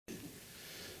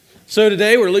So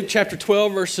today we're Luke chapter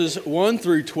 12, verses 1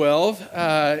 through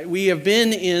 12. We have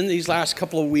been in these last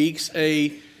couple of weeks a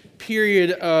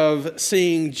period of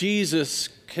seeing Jesus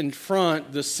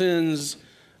confront the sins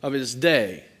of his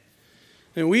day.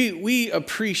 And we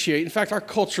appreciate, in fact, our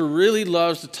culture really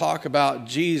loves to talk about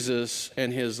Jesus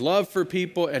and his love for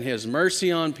people and his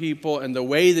mercy on people and the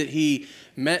way that he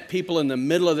met people in the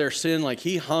middle of their sin, like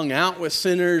he hung out with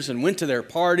sinners and went to their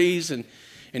parties and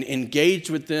engaged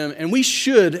with them. And we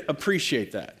should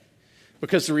appreciate that,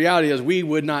 because the reality is we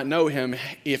would not know him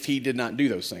if he did not do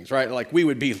those things, right? Like we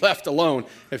would be left alone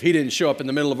if he didn't show up in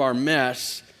the middle of our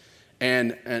mess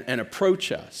and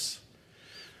approach us.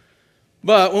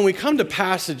 But when we come to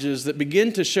passages that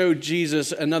begin to show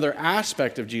Jesus another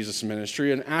aspect of Jesus'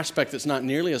 ministry, an aspect that's not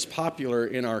nearly as popular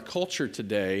in our culture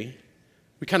today,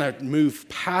 we kind of move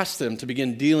past them to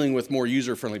begin dealing with more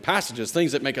user-friendly passages,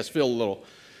 things that make us feel a little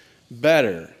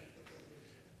better.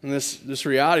 And this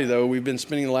reality, though, we've been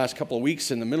spending the last couple of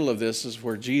weeks in the middle of this, is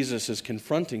where Jesus is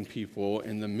confronting people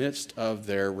in the midst of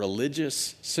their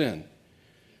religious sin.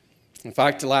 In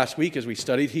fact, last week as we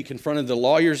studied, he confronted the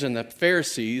lawyers and the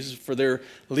Pharisees for their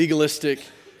legalistic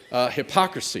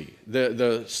hypocrisy,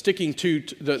 the sticking to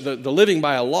the living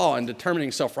by a law and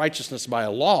determining self-righteousness by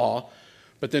a law,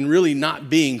 but then really not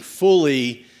being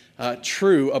fully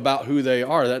true about who they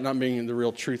are, that not being the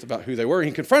real truth about who they were.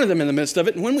 He confronted them in the midst of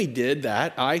it, and when we did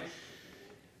that, I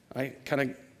kind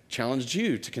of challenged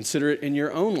you to consider it in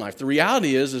your own life. The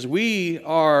reality is we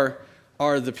are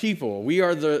the people. We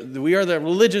are the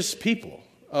religious people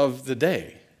of the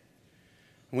day.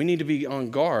 We need to be on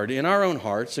guard in our own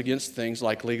hearts against things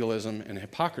like legalism and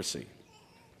hypocrisy.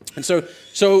 And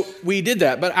so we did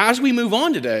that. But as we move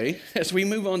on today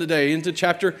into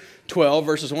chapter 12,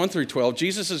 verses 1 through 12,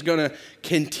 Jesus is going to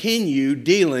continue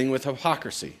dealing with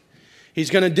hypocrisy.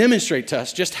 He's going to demonstrate to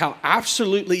us just how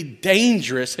absolutely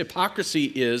dangerous hypocrisy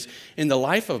is in the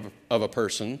life of a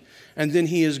person. And then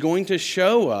he is going to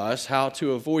show us how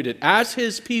to avoid it. As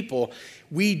his people,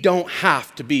 we don't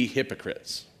have to be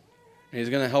hypocrites. And he's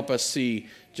going to help us see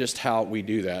just how we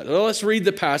do that. Well, let's read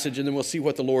the passage and then we'll see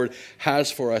what the Lord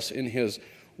has for us in his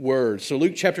word. So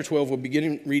Luke chapter 12, we'll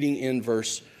begin reading in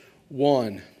verse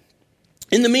 1.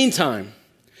 In the meantime,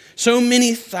 so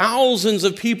many thousands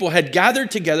of people had gathered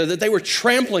together that they were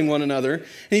trampling one another, and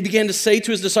he began to say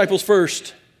to his disciples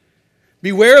first,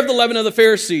 "Beware of the leaven of the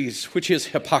Pharisees, which is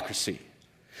hypocrisy.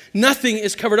 Nothing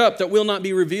is covered up that will not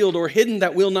be revealed, or hidden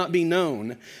that will not be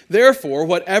known. Therefore,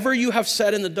 whatever you have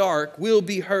said in the dark will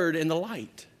be heard in the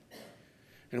light.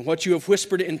 And what you have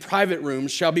whispered in private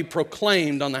rooms shall be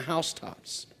proclaimed on the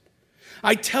housetops.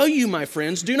 I tell you, my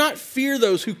friends, do not fear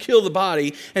those who kill the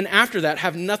body, and after that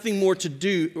have nothing more to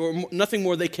do, or nothing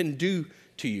more they can do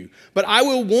to you. But I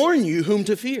will warn you whom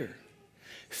to fear.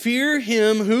 Fear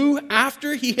him who,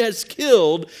 after he has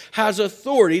killed, has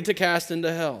authority to cast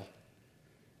into hell.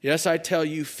 Yes, I tell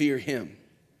you, fear him.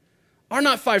 Are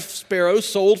not 5 sparrows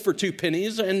sold for 2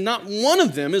 pennies, and not one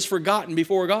of them is forgotten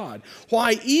before God?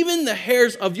 Why, even the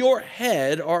hairs of your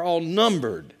head are all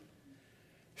numbered.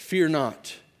 Fear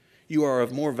not, you are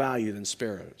of more value than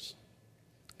sparrows.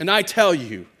 And I tell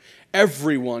you,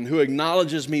 everyone who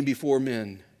acknowledges me before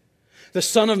men, the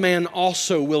Son of Man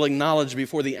also will acknowledge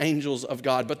before the angels of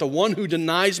God. But the one who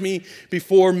denies me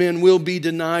before men will be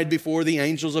denied before the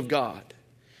angels of God.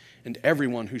 And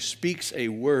everyone who speaks a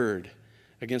word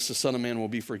against the Son of Man will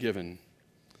be forgiven.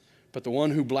 But the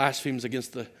one who blasphemes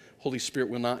against the Holy Spirit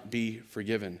will not be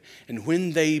forgiven. And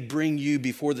when they bring you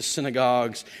before the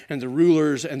synagogues and the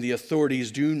rulers and the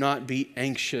authorities, do not be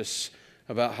anxious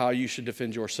about how you should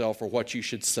defend yourself or what you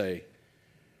should say.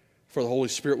 For the Holy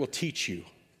Spirit will teach you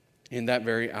in that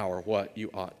very hour what you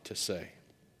ought to say."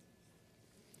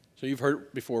 So you've heard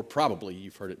it before, probably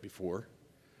you've heard it before.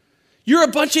 You're a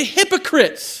bunch of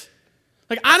hypocrites.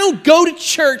 Like, I don't go to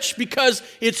church because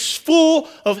it's full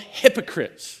of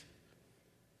hypocrites.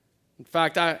 In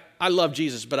fact, I love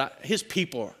Jesus, but his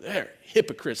people, they're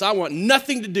hypocrites. I want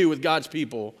nothing to do with God's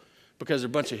people because they're a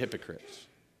bunch of hypocrites.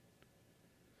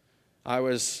 I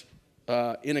was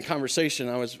in a conversation,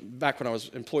 back when I was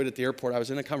employed at the airport, I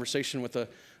was in a conversation with a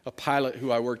pilot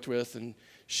who I worked with, and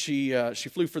she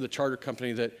flew for the charter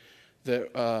company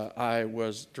that I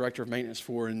was director of maintenance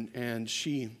for, and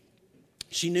she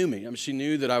knew me. I mean, she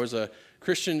knew that I was a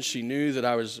Christian. She knew that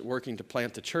I was working to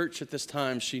plant the church at this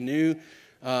time. She knew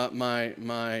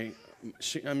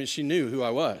she knew who I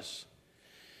was.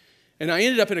 And I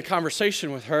ended up in a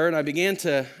conversation with her, and I began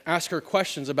to ask her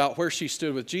questions about where she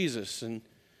stood with Jesus. And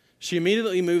she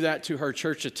immediately moved that to her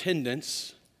church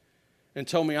attendance and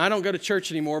told me, "I don't go to church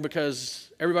anymore because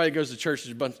everybody that goes to church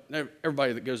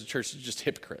is just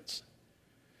hypocrites."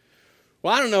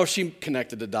 Well, I don't know if she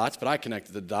connected the dots, but I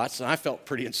connected the dots, and I felt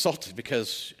pretty insulted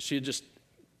because she had just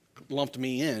lumped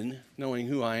me in, knowing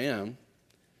who I am.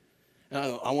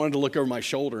 And I wanted to look over my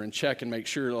shoulder and check and make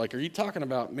sure, like, are you talking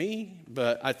about me?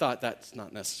 But I thought that's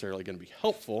not necessarily going to be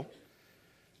helpful.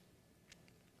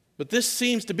 But this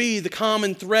seems to be the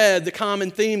common thread, the common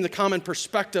theme, the common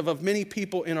perspective of many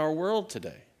people in our world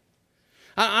today.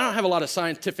 I don't have a lot of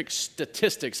scientific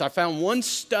statistics. I found one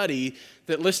study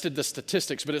that listed the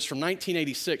statistics, but it's from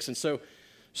 1986. And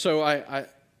so I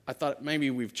thought maybe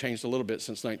we've changed a little bit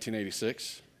since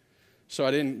 1986. So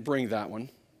I didn't bring that one.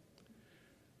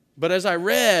 But as I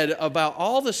read about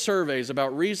all the surveys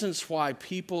about reasons why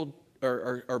people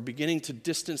are beginning to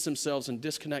distance themselves and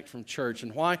disconnect from church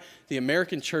and why the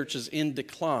American church is in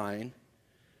decline,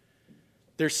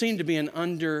 there seemed to be an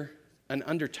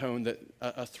undertone,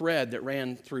 a thread that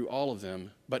ran through all of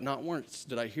them, but not once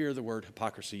did I hear the word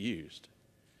hypocrisy used.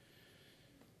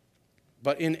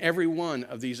 But in every one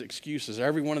of these excuses,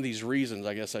 every one of these reasons,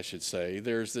 I guess I should say,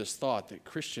 there's this thought that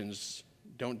Christians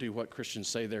don't do what Christians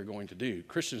say they're going to do.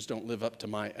 Christians don't live up to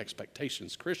my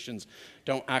expectations. Christians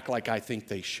don't act like I think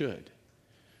they should.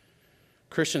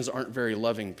 Christians aren't very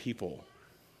loving people.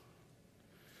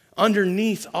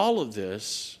 Underneath all of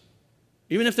this,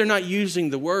 even if they're not using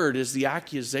the word, is the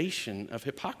accusation of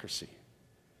hypocrisy.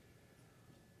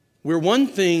 We're one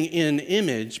thing in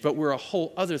image, but we're a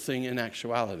whole other thing in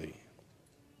actuality.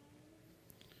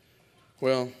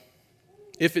 Well,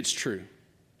 if it's true,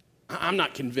 I'm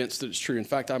not convinced that it's true. In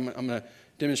fact, I'm going to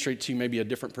demonstrate to you maybe a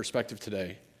different perspective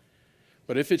today.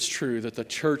 But if it's true that the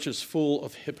church is full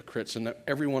of hypocrites and that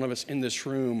every one of us in this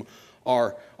room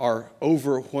are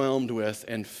overwhelmed with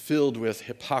and filled with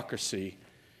hypocrisy,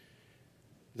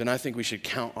 then I think we should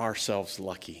count ourselves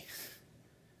lucky.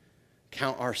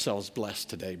 Count ourselves blessed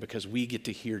today because we get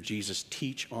to hear Jesus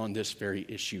teach on this very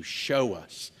issue, show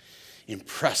us,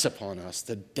 impress upon us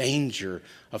the danger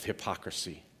of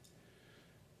hypocrisy,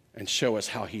 and show us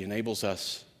how he enables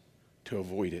us to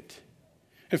avoid it.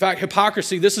 In fact,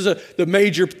 hypocrisy, this is the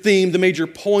major theme, the major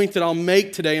point that I'll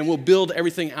make today, and we'll build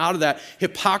everything out of that.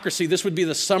 Hypocrisy, this would be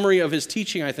the summary of his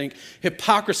teaching, I think.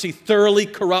 Hypocrisy thoroughly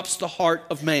corrupts the heart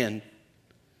of man.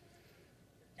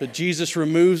 But Jesus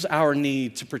removes our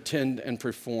need to pretend and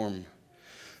perform.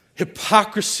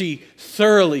 Hypocrisy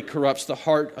thoroughly corrupts the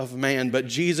heart of man, but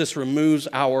Jesus removes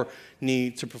our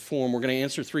need to perform. We're going to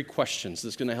answer 3 questions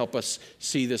that's going to help us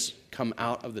see this come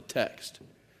out of the text.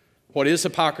 What is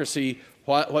hypocrisy?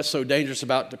 What's so dangerous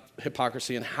about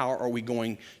hypocrisy? And how are we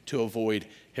going to avoid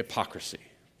hypocrisy?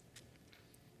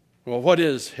 Well, what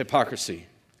is hypocrisy?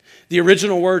 The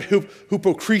original word,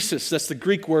 hypocrisy, that's the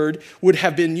Greek word, would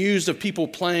have been used of people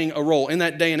playing a role. In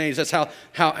that day and age, that's how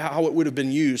it would have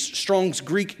been used. Strong's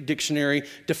Greek dictionary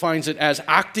defines it as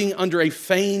acting under a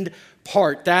feigned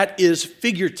part. That is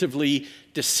figuratively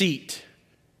deceit,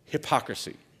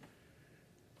 hypocrisy.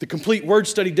 The Complete Word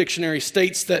Study Dictionary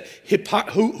states that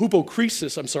hypocrisy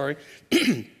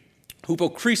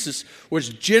was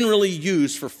generally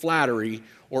used for flattery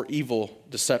or evil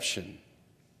deception.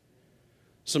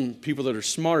 Some people that are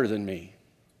smarter than me,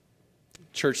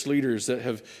 church leaders that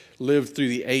have lived through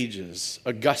the ages.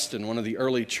 Augustine, one of the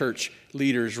early church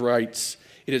leaders, writes,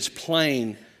 "It is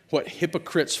plain what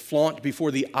hypocrites flaunt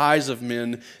before the eyes of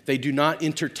men, they do not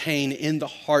entertain in the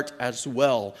heart as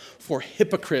well. For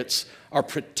hypocrites are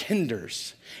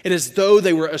pretenders. It is as though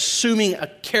they were assuming a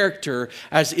character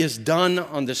as is done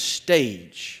on the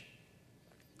stage."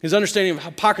 His understanding of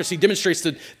hypocrisy demonstrates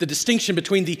the distinction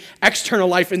between the external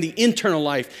life and the internal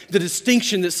life. The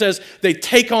distinction that says they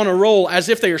take on a role as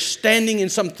if they are standing in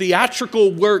some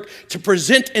theatrical work to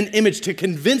present an image, to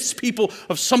convince people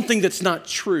of something that's not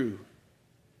true.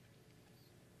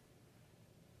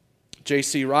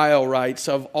 J.C. Ryle writes,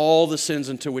 "Of all the sins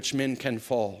into which men can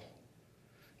fall,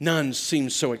 none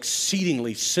seems so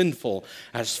exceedingly sinful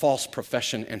as false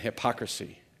profession and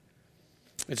hypocrisy.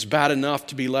 It's bad enough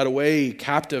to be led away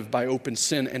captive by open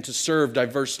sin and to serve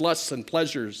diverse lusts and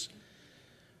pleasures.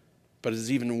 But it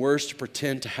is even worse to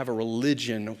pretend to have a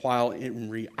religion while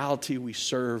in reality we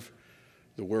serve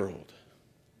the world."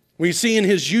 We see in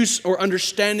his use or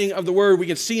understanding of the word, we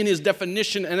can see in his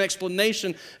definition and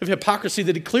explanation of hypocrisy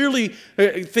that he clearly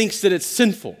thinks that it's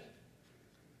sinful.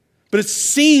 But it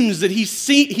seems that he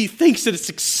thinks that it's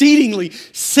exceedingly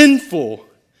sinful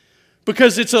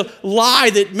because it's a lie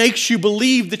that makes you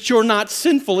believe that you're not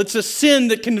sinful. It's a sin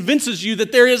that convinces you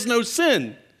that there is no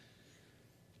sin.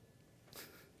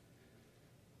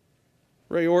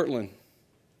 Ray Ortlund.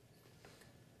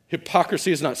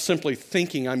 Hypocrisy is not simply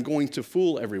thinking I'm going to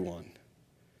fool everyone.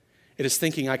 It is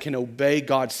thinking I can obey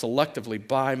God selectively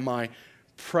by my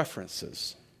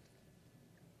preferences.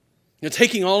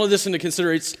 Taking all of this into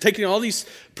consideration, taking all these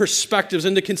perspectives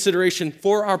into consideration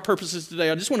for our purposes today,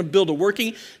 I just want to build a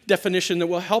working definition that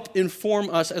will help inform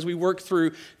us as we work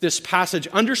through this passage,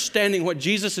 understanding what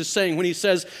Jesus is saying when he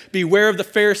says, beware of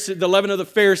the leaven of the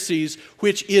Pharisees,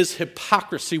 which is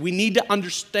hypocrisy. We need to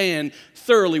understand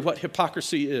thoroughly what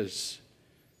hypocrisy is.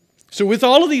 So with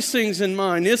all of these things in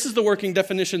mind, this is the working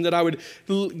definition that I would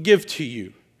give to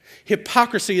you.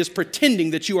 Hypocrisy is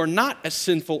pretending that you are not as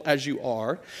sinful as you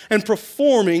are and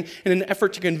performing in an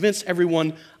effort to convince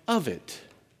everyone of it.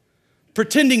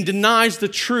 Pretending denies the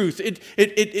truth.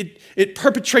 It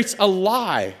perpetrates a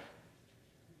lie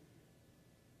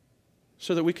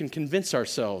so that we can convince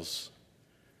ourselves,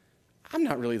 I'm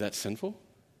not really that sinful.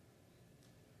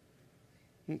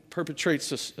 It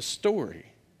perpetrates a story.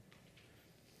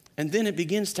 And then it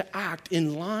begins to act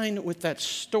in line with that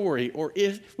story or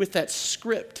with that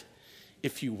script,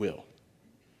 if you will.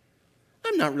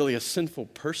 I'm not really a sinful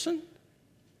person.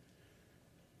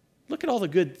 Look at all the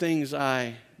good things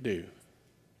I do.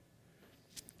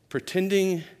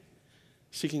 Pretending,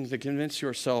 seeking to convince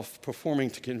yourself, performing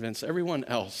to convince everyone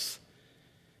else,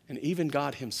 and even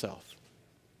God himself.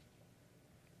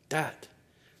 That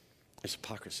is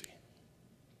hypocrisy.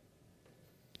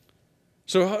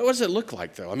 So what does it look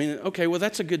like, though? I mean, okay, well,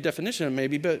 that's a good definition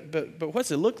maybe, but what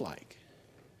does it look like?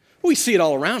 We see it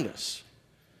all around us.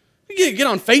 Get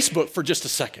on Facebook for just a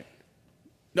second.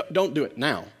 No, don't do it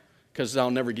now, because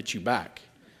I'll never get you back.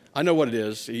 I know what it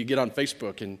is. You get on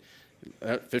Facebook, and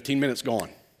 15 minutes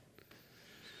gone.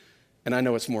 And I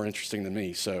know it's more interesting than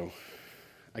me, so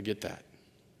I get that.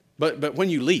 But when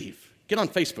you leave, get on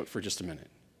Facebook for just a minute.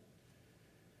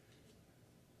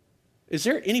 Is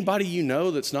there anybody you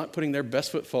know that's not putting their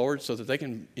best foot forward so that they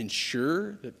can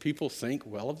ensure that people think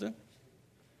well of them?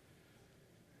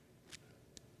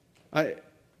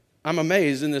 I'm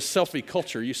amazed in this selfie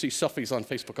culture. You see selfies on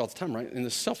Facebook all the time, right? In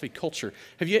this selfie culture,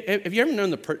 have you ever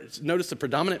noticed the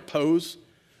predominant pose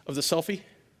of the selfie?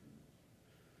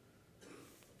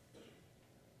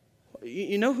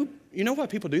 You know why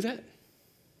people do that?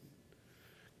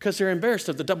 Because they're embarrassed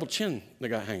of the double chin they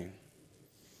got hanging.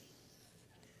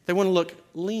 They want to look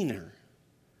leaner.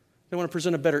 They want to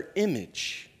present a better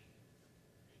image.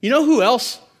 You know who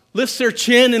else lifts their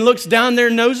chin and looks down their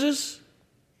noses?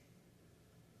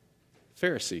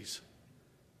 Pharisees.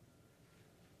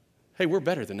 Hey, we're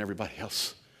better than everybody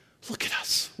else. Look at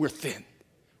us. We're thin.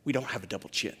 We don't have a double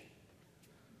chin.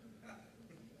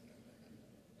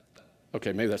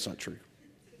 Okay, maybe that's not true.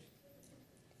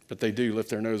 But they do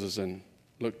lift their noses and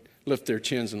lift their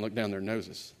chins and look down their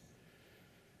noses.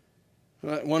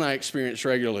 One I experience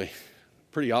regularly,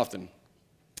 pretty often,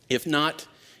 if not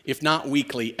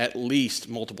weekly, at least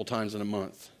multiple times in a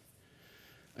month.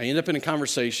 I end up in a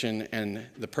conversation, and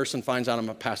the person finds out I'm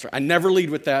a pastor. I never lead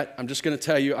with that. I'm just going to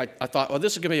tell you, I thought, well,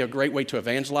 this is going to be a great way to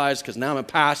evangelize because now I'm a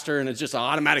pastor, and it's just an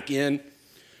automatic in.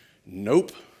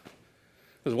 Nope.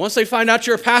 Because once they find out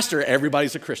you're a pastor,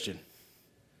 everybody's a Christian.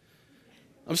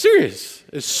 I'm serious.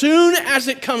 As soon as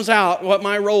it comes out what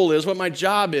my role is, what my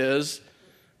job is,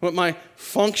 what my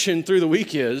function through the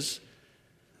week is,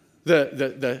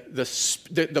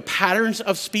 the patterns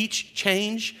of speech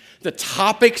change, the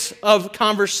topics of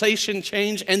conversation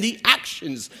change, and the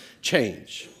actions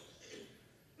change.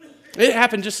 It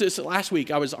happened just this last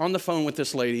week. I was on the phone with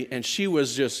this lady, and she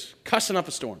was just cussing up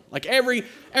a storm. Like every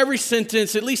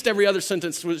sentence, at least every other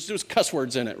sentence, there was cuss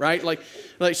words in it, right? Like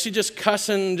she just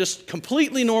cussing, just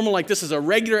completely normal, like this is a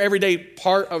regular, everyday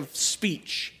part of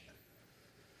speech.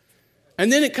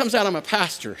 And then it comes out, I'm a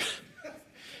pastor.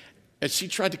 And she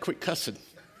tried to quit cussing.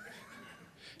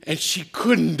 And she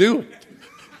couldn't do it.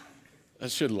 I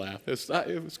shouldn't laugh.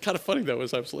 It was kind of funny, though,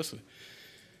 as I was listening.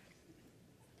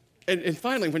 And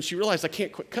finally, when she realized I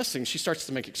can't quit cussing, she starts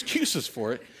to make excuses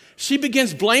for it. She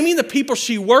begins blaming the people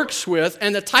she works with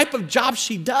and the type of job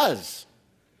she does.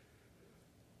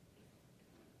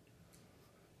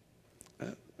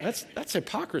 That's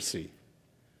hypocrisy.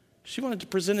 She wanted to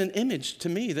present an image to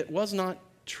me that was not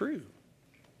true.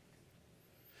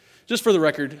 Just for the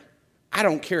record, I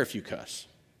don't care if you cuss.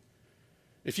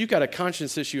 If you've got a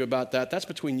conscience issue about that, that's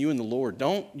between you and the Lord.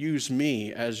 Don't use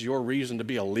me as your reason to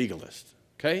be a legalist,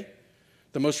 okay?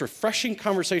 The most refreshing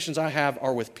conversations I have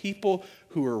are with people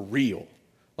who are real,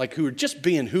 like who are just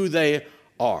being who they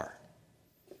are,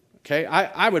 okay?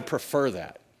 I would prefer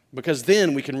that because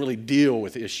then we can really deal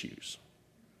with issues.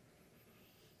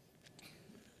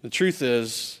 The truth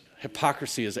is,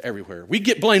 hypocrisy is everywhere. We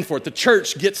get blamed for it. The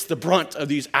church gets the brunt of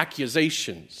these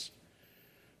accusations.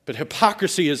 But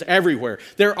hypocrisy is everywhere.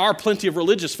 There are plenty of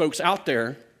religious folks out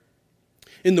there,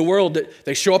 in the world that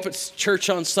they show up at church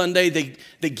on Sunday,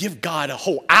 they give God a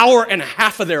whole hour and a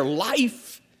half of their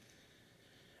life.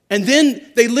 And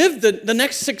then they live the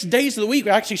next 6 days of the week,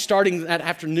 actually starting that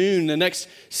afternoon, the next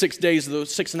 6 days of the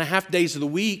 6.5 days of the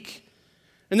week.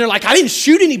 And they're like, I didn't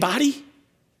shoot anybody.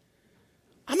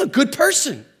 I'm a good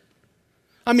person.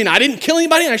 I mean, I didn't kill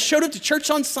anybody, and I showed up to church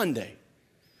on Sunday.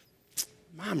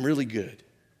 I'm really good.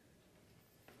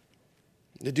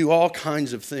 They do all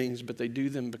kinds of things, but they do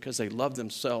them because they love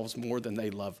themselves more than they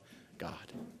love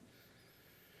God.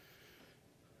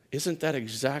 Isn't that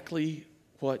exactly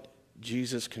what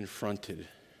Jesus confronted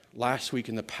last week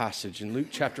in the passage in Luke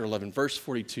chapter 11, verse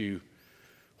 42,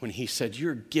 when he said,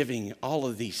 you're giving all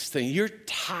of these things, you're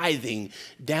tithing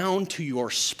down to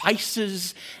your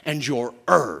spices and your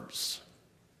herbs,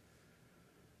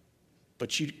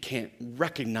 but you can't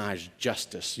recognize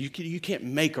justice. You can't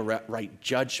make a right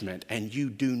judgment, and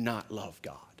you do not love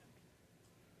God.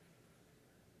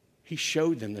 He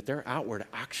showed them that their outward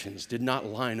actions did not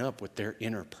line up with their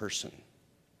inner person.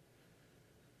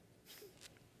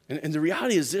 And the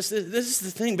reality is this is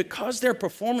the thing, because their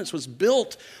performance was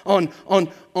built on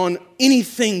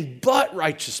anything but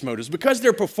righteous motives, because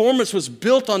their performance was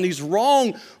built on these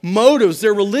wrong motives,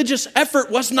 their religious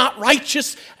effort was not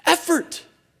righteous effort.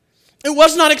 It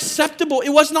was not acceptable. It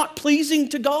was not pleasing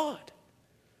to God.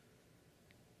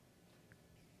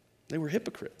 They were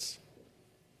hypocrites.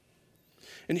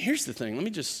 And here's the thing. Let me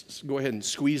just go ahead and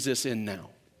squeeze this in now.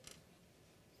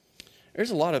 There's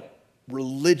a lot of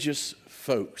religious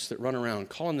folks that run around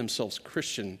calling themselves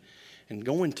Christian and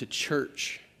going to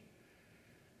church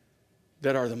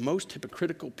that are the most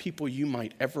hypocritical people you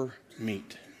might ever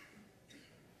meet.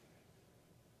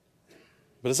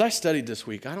 But as I studied this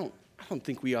week, I don't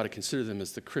think we ought to consider them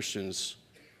as the Christians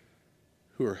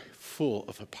who are full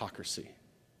of hypocrisy.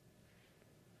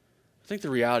 I think the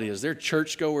reality is they're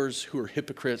churchgoers who are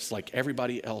hypocrites like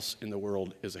everybody else in the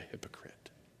world is a hypocrite.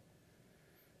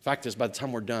 Fact is, by the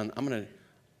time we're done,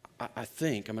 I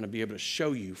think I'm going to be able to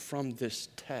show you from this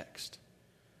text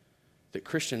that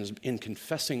Christians, in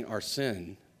confessing our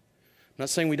sin, I'm not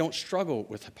saying we don't struggle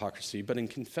with hypocrisy, but in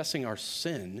confessing our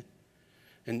sin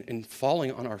and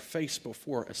falling on our face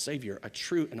before a Savior, a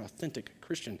true and authentic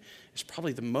Christian is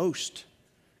probably the most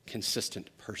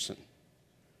consistent person.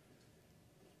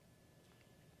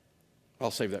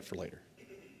 I'll save that for later.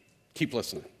 Keep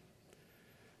listening.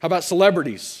 How about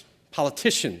celebrities,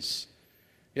 politicians?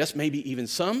 Yes, maybe even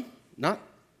some, not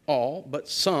all, but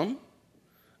some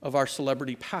of our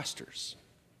celebrity pastors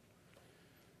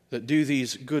that do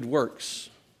these good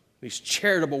works, these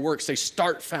charitable works. They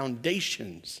start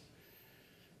foundations.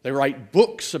 They write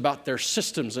books about their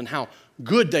systems and how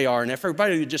good they are. And if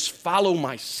everybody would just follow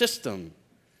my system,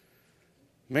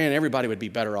 man, everybody would be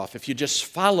better off if you just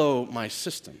follow my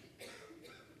system.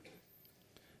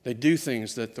 They do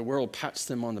things that the world pats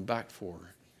them on the back for,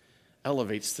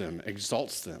 elevates them,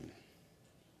 exalts them,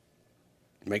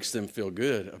 makes them feel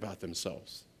good about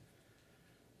themselves.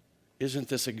 Isn't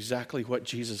this exactly what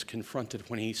Jesus confronted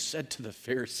when he said to the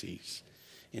Pharisees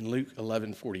in Luke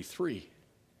 11:43?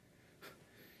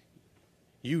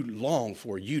 You long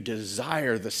for, you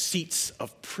desire the seats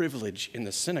of privilege in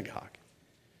the synagogue.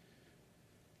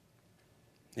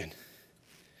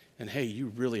 And hey,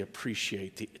 you really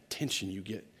appreciate the attention you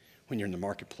get when you're in the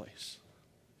marketplace.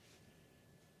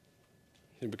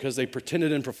 And because they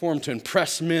pretended and performed to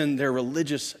impress men, their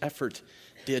religious effort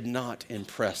did not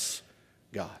impress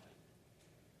God.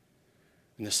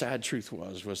 And the sad truth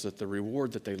was that the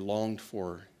reward that they longed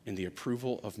for in the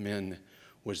approval of men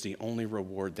was the only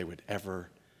reward they would ever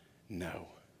know.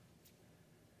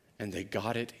 And they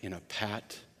got it in a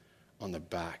pat on the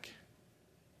back.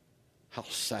 How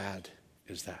sad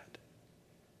is that?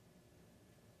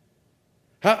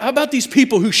 How about these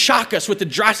people who shock us with the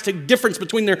drastic difference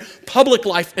between their public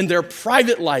life and their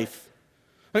private life?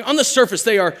 Like on the surface,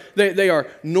 they are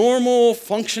normal,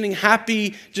 functioning,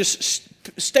 happy,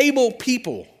 just stable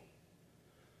people.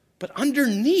 But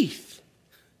underneath,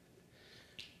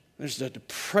 there's a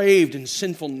depraved and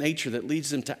sinful nature that leads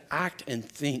them to act and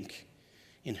think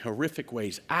in horrific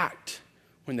ways. Act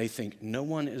when they think no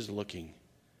one is looking,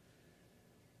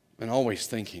 and always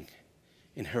thinking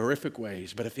in horrific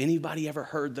ways. But if anybody ever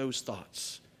heard those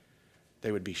thoughts,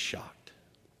 they would be shocked.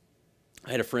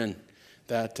 I had a friend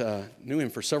that knew him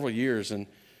for several years, and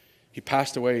he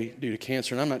passed away due to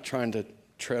cancer. And I'm not trying to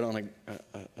tread on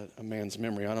a man's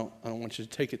memory. I don't want you to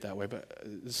take it that way, but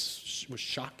this was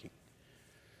shocking.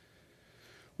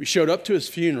 We showed up to his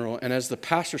funeral, and as the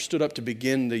pastor stood up to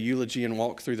begin the eulogy and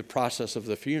walk through the process of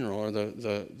the funeral, or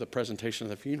the presentation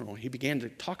of the funeral, he began to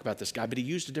talk about this guy, but he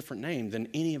used a different name than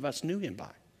any of us knew him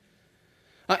by.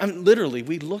 I'm literally,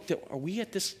 we looked at, are we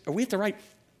at the right,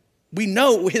 we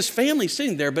know his family's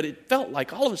sitting there, but it felt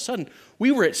like all of a sudden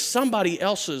we were at somebody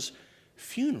else's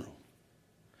funeral.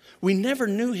 We never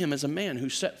knew him as a man who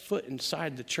set foot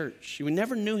inside the church. We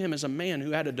never knew him as a man who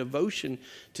had a devotion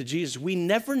to Jesus. We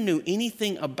never knew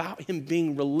anything about him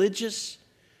being religious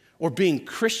or being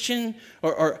Christian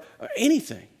or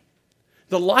anything.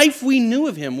 The life we knew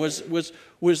of him was it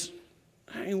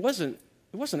wasn't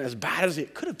as bad as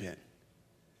it could have been.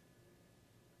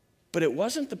 But it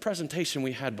wasn't the presentation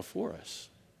we had before us.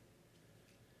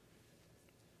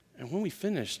 And when we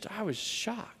finished, I was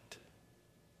shocked.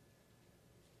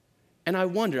 And I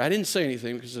wondered, I didn't say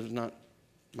anything because it was not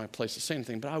my place to say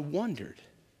anything, but I wondered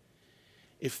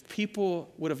if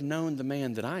people would have known the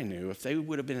man that I knew, if they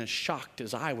would have been as shocked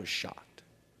as I was shocked.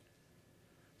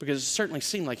 Because it certainly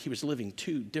seemed like he was living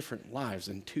two different lives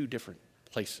in two different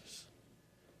places.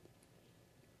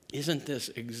 Isn't this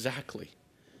exactly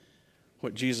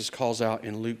what Jesus calls out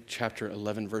in Luke chapter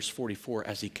 11, verse 44,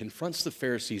 as he confronts the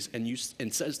Pharisees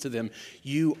and says to them,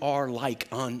 "You are like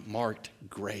unmarked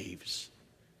graves."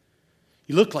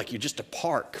 You look like you're just a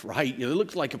park, right? You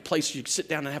look like a place you can sit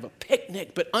down and have a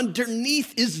picnic, but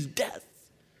underneath is death.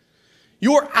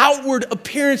 Your outward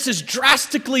appearance is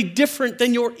drastically different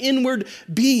than your inward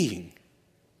being.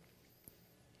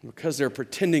 Because their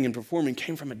pretending and performing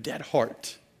came from a dead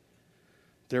heart,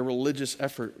 their religious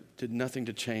effort did nothing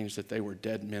to change that they were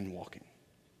dead men walking.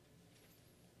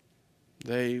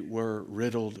 They were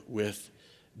riddled with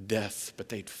death, but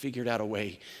they'd figured out a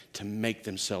way to make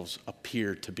themselves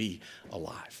appear to be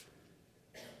alive.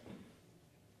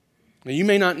 Now, you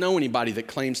may not know anybody that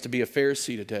claims to be a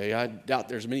Pharisee today. I doubt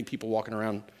there's many people walking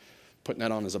around putting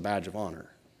that on as a badge of honor.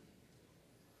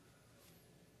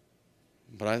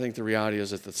 But I think the reality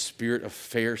is that the spirit of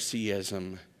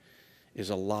Phariseeism is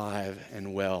alive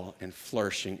and well and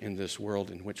flourishing in this world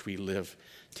in which we live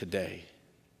today.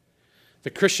 The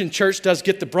Christian church does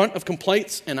get the brunt of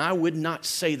complaints, and I would not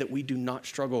say that we do not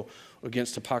struggle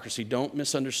against hypocrisy. Don't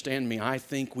misunderstand me. I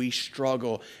think we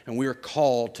struggle, and we are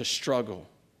called to struggle.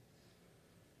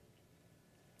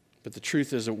 But the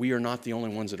truth is that we are not the only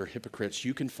ones that are hypocrites.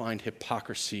 You can find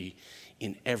hypocrisy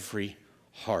in every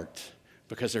heart,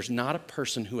 because there's not a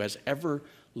person who has ever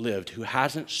lived who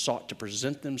hasn't sought to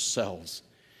present themselves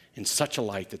in such a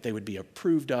light that they would be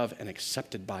approved of and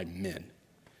accepted by men.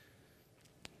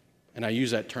 And I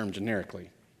use that term generically,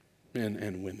 men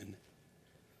and women.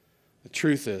 The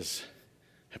truth is,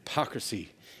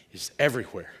 hypocrisy is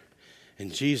everywhere.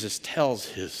 And Jesus tells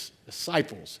his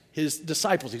disciples,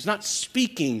 he's not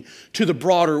speaking to the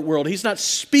broader world. He's not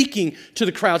speaking to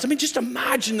the crowds. I mean, just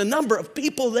imagine the number of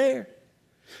people there.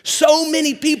 So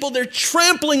many people, they're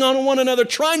trampling on one another,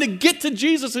 trying to get to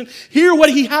Jesus and hear what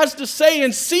he has to say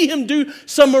and see him do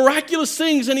some miraculous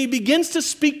things. And he begins to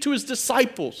speak to his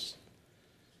disciples.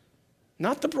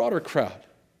 Not the broader crowd.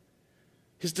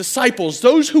 His disciples,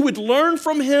 those who would learn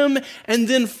from him and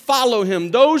then follow him.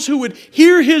 Those who would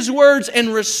hear his words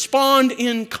and respond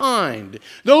in kind.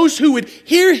 Those who would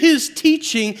hear his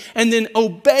teaching and then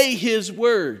obey his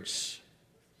words.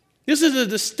 This is a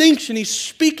distinction. He's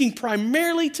speaking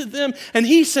primarily to them. And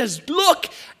he says, look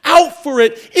out for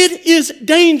it. It is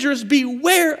dangerous.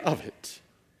 Beware of it.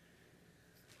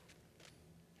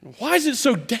 Why is it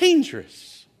so dangerous?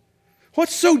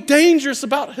 What's so dangerous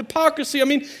about hypocrisy? I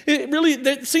mean,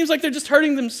 it seems like they're just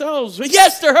hurting themselves.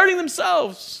 Yes, they're hurting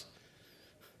themselves.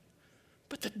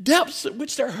 But the depths at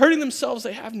which they're hurting themselves,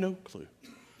 they have no clue.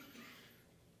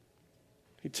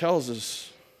 He tells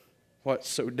us what's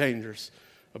so dangerous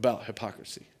about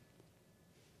hypocrisy.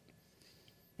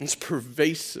 It's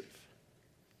pervasive.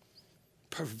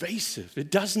 Pervasive.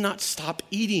 It does not stop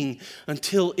eating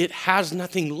until it has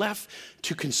nothing left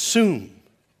to consume.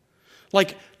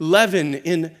 Like leaven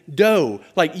in dough,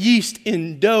 like yeast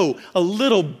in dough, a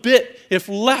little bit, if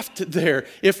left there,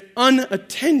 if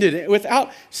unattended,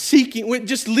 without seeking,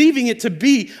 just leaving it to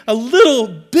be, a little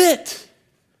bit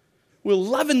will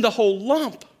leaven the whole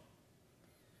lump.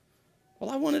 Well,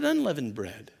 I wanted unleavened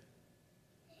bread.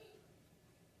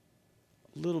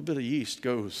 A little bit of yeast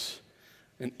goes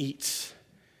and eats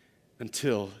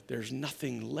until there's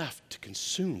nothing left to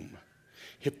consume.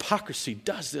 Hypocrisy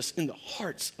does this in the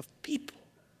hearts of people.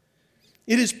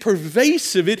 It is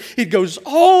pervasive. It goes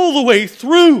all the way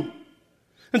through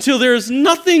until there is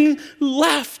nothing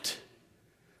left.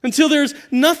 Until there's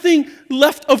nothing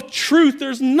left of truth.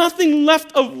 There's nothing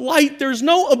left of light. There's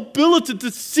no ability to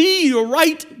see or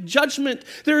right judgment.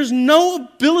 There is no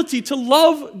ability to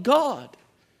love God.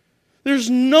 There's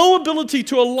no ability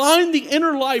to align the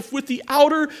inner life with the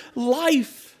outer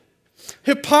life.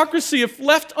 Hypocrisy, if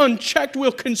left unchecked,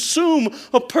 will consume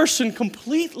a person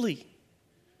completely.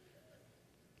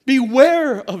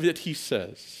 Beware of it, he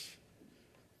says.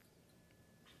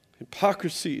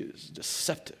 Hypocrisy is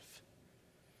deceptive.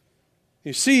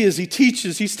 You see, as he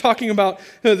teaches, he's talking about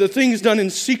the things done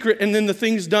in secret and then the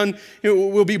things done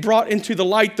will be brought into the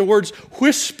light. The words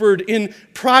whispered in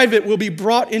private will be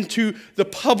brought into the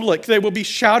public. They will be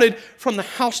shouted from the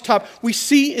housetop. We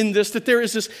see in this that there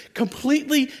is this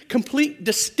complete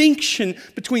distinction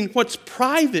between what's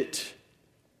private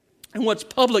and what's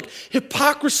public.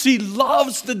 Hypocrisy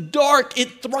loves the dark.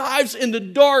 It thrives in the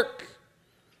dark.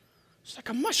 It's like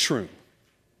a mushroom.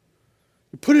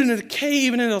 You put it in a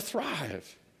cave and it'll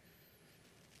thrive.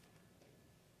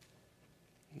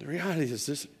 The reality is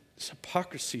this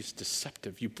hypocrisy is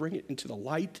deceptive. You bring it into the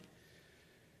light,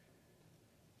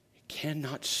 it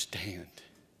cannot stand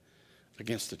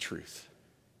against the truth.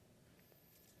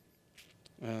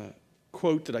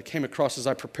 Quote that I came across as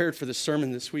I prepared for this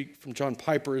sermon this week from John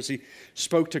Piper as he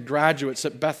spoke to graduates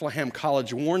at Bethlehem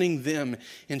College, warning them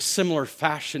in similar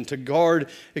fashion to guard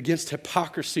against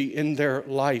hypocrisy in their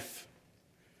life.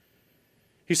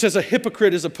 He says a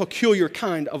hypocrite is a peculiar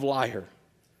kind of liar.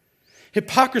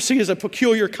 Hypocrisy is a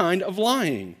peculiar kind of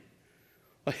lying.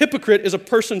 A hypocrite is a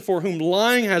person for whom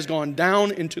lying has gone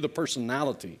down into the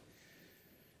personality.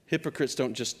 Hypocrites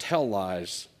don't just tell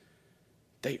lies,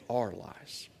 they are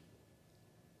lies.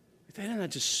 They're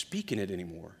not just speaking it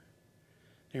anymore.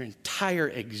 Their entire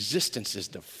existence is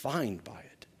defined by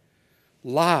it.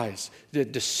 Lies, the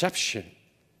deception.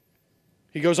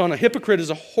 He goes on, a hypocrite is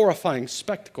a horrifying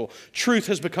spectacle. Truth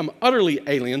has become utterly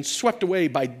alien, swept away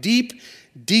by deep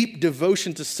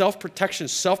devotion to self-protection,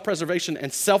 self-preservation,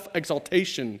 and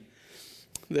self-exaltation.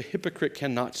 The hypocrite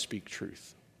cannot speak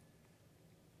truth.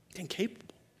 Incapable.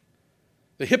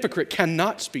 The hypocrite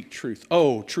cannot speak truth.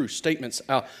 Oh, true statements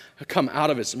come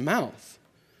out of his mouth,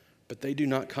 but they do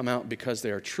not come out because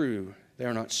they are true. They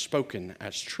are not spoken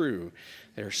as true.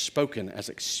 They are spoken as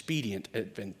expedient,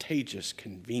 advantageous,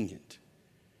 convenient.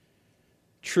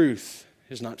 Truth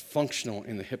is not functional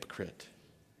in the hypocrite.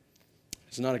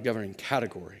 It's not a governing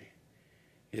category.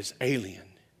 It is alien.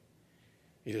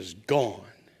 It is gone.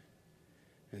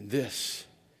 And this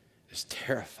is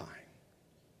terrifying.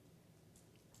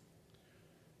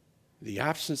 The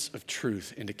absence of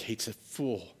truth indicates a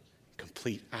full,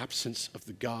 complete absence of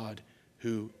the God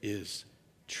who is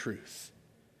truth.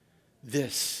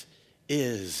 This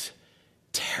is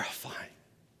terrifying.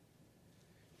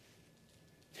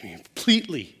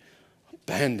 Completely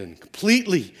abandoned,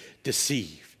 completely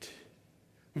deceived.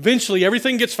 Eventually,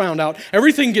 everything gets found out,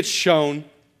 everything gets shown.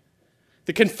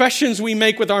 The confessions we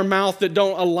make with our mouth that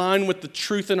don't align with the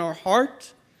truth in our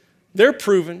heart, they're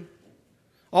proven.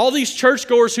 All these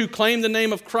churchgoers who claim the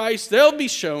name of Christ, they'll be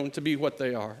shown to be what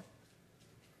they are.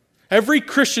 Every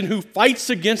Christian who fights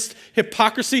against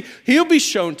hypocrisy, he'll be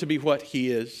shown to be what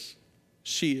he is,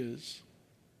 she is.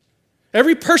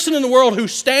 Every person in the world who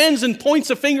stands and points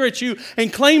a finger at you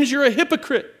and claims you're a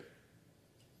hypocrite,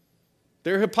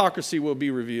 their hypocrisy will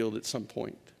be revealed at some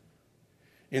point.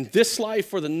 In this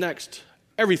life or the next,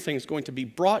 everything is going to be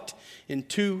brought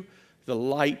into the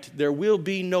light. There will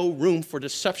be no room for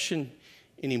deception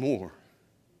anymore.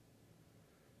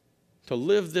 To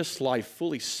live this life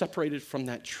fully separated from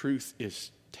that truth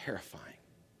is terrifying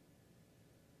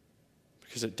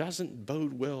because it doesn't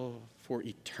bode well for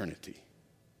eternity.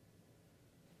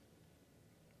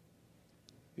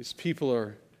 These people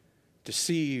are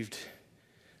deceived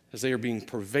as they are being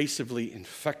pervasively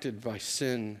infected by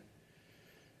sin.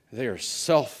 They are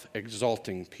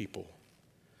self-exalting people.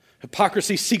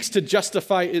 Hypocrisy seeks to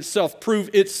justify itself, prove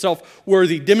itself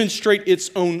worthy, demonstrate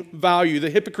its own value. The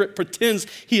hypocrite pretends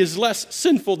he is less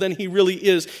sinful than he really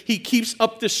is. He keeps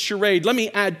up this charade. Let me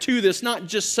add to this, not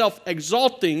just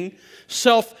self-exalting,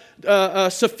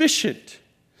 self-sufficient.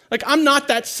 Like, I'm not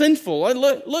that sinful.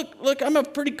 Look, I'm a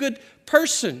pretty good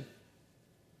person.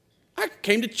 I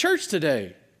came to church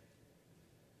today.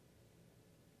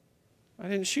 I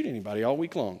didn't shoot anybody all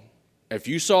week long. If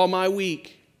you saw my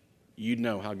week, you'd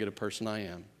know how good a person I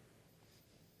am.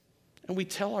 And we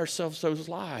tell ourselves those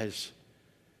lies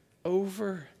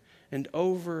over and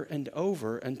over and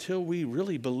over until we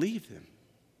really believe them.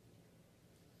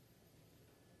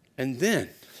 And then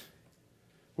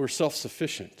we're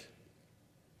self-sufficient.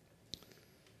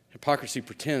 Hypocrisy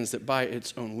pretends that by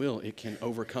its own will it can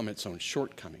overcome its own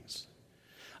shortcomings.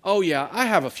 Oh yeah, I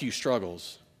have a few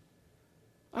struggles.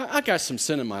 I got some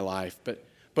sin in my life, but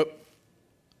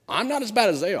I'm not as bad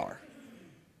as they are.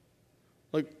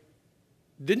 Like,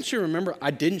 didn't you remember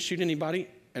I didn't shoot anybody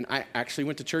and I actually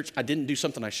went to church? I didn't do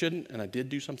something I shouldn't and I did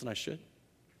do something I should.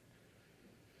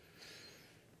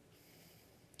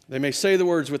 They may say the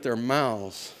words with their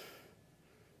mouths,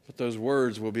 but those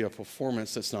words will be a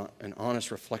performance that's not an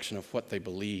honest reflection of what they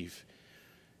believe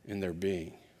in their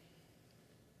being.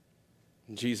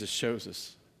 And Jesus shows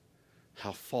us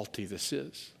how faulty this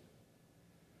is.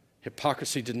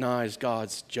 Hypocrisy denies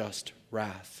God's just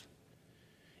wrath.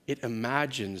 It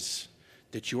imagines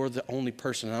that you're the only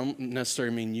person, I don't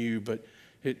necessarily mean you, but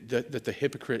that the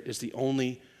hypocrite is the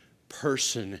only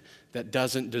person that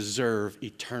doesn't deserve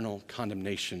eternal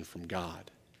condemnation from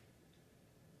God.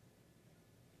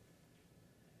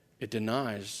 It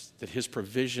denies that his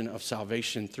provision of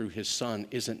salvation through his Son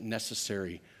isn't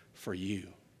necessary for you.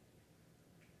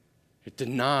 It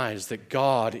denies that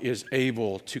God is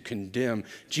able to condemn.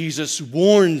 Jesus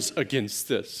warns against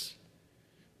this.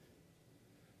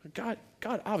 God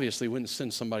obviously wouldn't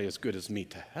send somebody as good as me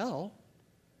to hell.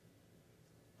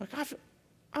 Like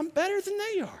I'm better than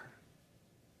they are.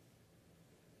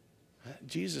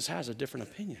 Jesus has a different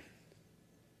opinion.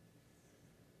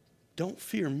 Don't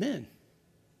fear men.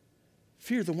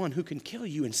 Fear the one who can kill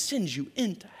you and send you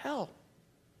into hell.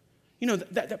 You know,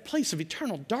 that place of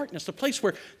eternal darkness, the place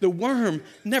where the worm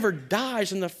never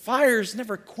dies and the fire's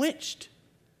never quenched.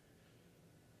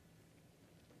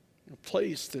 A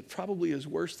place that probably is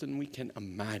worse than we can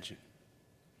imagine.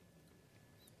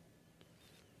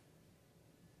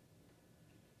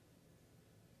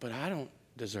 But I don't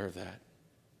deserve that.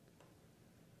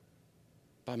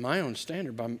 By my own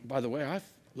standard, by the way I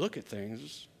look at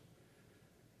things,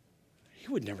 he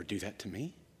would never do that to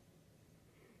me.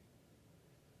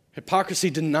 Hypocrisy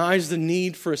denies the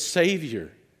need for a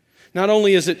Savior. Not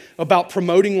only is it about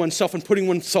promoting oneself and putting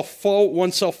oneself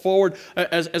forward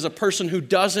as a person who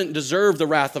doesn't deserve the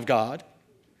wrath of God,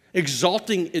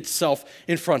 exalting itself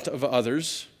in front of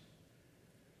others.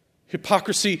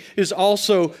 Hypocrisy is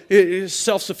also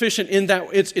self-sufficient in that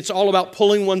it's all about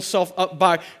pulling oneself up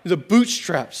by the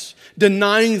bootstraps,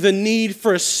 denying the need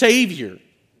for a Savior,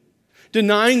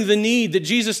 denying the need that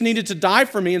Jesus needed to die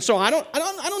for me. And so I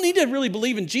don't need to really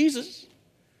believe in Jesus.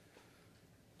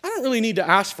 I don't really need to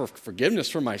ask for forgiveness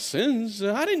for my sins.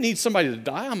 I didn't need somebody to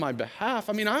die on my behalf.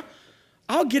 I mean,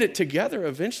 I'll get it together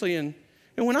eventually. And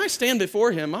when I stand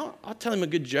before him, I'll tell him a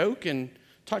good joke and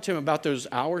talk to him about those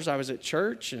hours I was at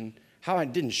church and how I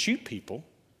didn't shoot people.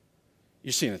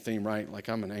 You're seeing a theme, right? Like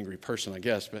I'm an angry person, I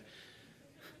guess. But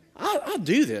I'll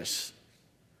do this.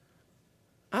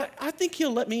 I think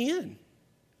he'll let me in.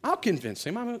 I'll convince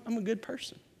him I'm a good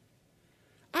person.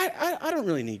 I don't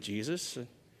really need Jesus.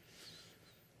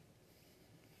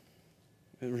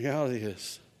 The reality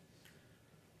is,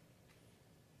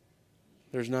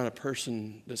 there's not a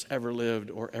person that's ever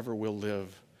lived or ever will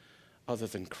live other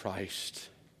than Christ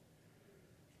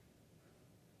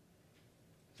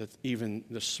that even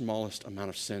the smallest amount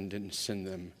of sin didn't send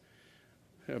them,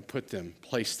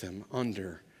 place them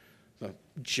under the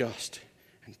just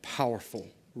and powerful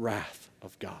wrath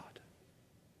of God.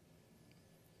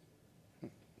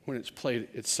 When it's played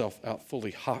itself out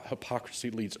fully,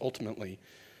 hypocrisy leads ultimately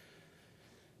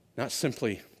not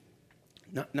simply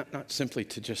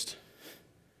to just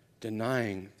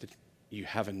denying that you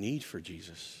have a need for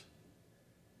Jesus.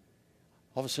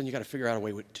 All of a sudden you got to figure out a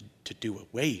way to do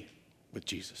away with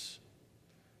Jesus.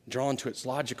 Drawn to its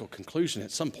logical conclusion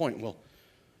at some point,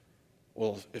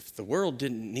 well, if the world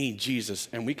didn't need Jesus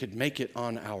and we could make it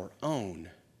on our own,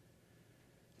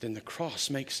 then the cross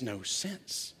makes no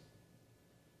sense.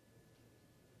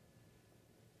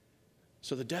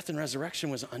 So the death and resurrection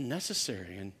was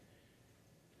unnecessary.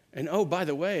 And oh, by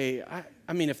the way,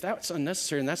 I mean, if that's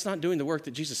unnecessary and that's not doing the work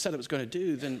that Jesus said it was going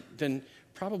to do, then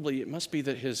probably it must be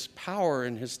that his power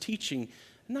and his teaching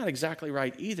not exactly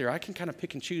right either. I can kind of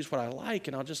pick and choose what I like,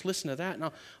 and I'll just listen to that, and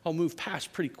I'll move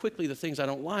past pretty quickly the things I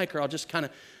don't like, or I'll just kind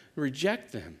of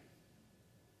reject them.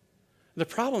 The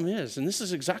problem is, and this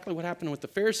is exactly what happened with the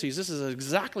Pharisees, this is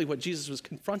exactly what Jesus was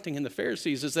confronting in the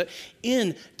Pharisees, is that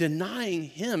in denying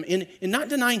him, in not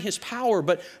denying his power,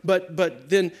 but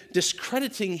then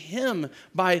discrediting him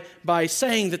by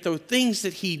saying that the things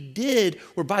that he did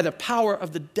were by the power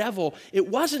of the devil, it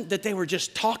wasn't that they were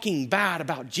just talking bad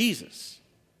about Jesus.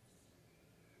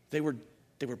 They were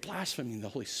blaspheming the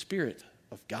Holy Spirit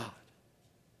of God.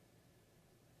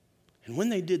 And when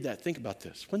they did that, think about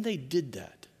this. When they did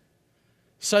that,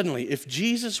 suddenly, if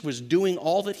Jesus was doing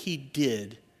all that he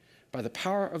did by the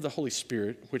power of the Holy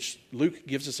Spirit, which Luke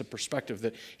gives us a perspective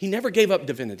that he never gave up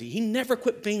divinity, he never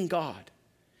quit being God.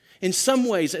 In some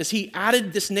ways, as he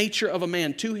added this nature of a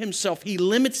man to himself, he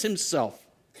limits himself.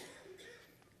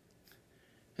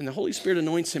 And the Holy Spirit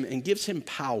anoints him and gives him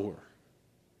power.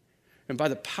 And by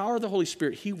the power of the Holy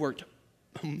Spirit, he worked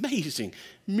amazing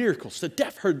miracles. The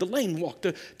deaf heard, the lame walked,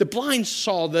 the blind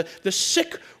saw, the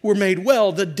sick were made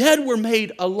well, the dead were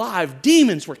made alive,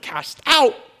 demons were cast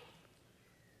out.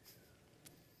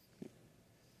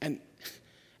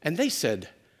 And they said,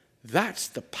 that's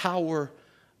the power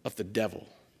of the devil.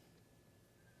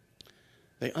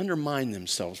 They undermine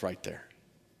themselves right there.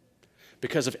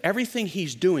 Because if everything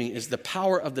he's doing is the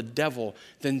power of the devil,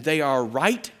 then they are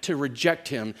right to reject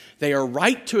him. They are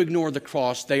right to ignore the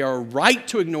cross. They are right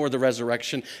to ignore the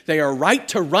resurrection. They are right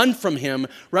to run from him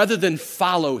rather than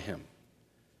follow him.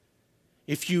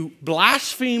 If you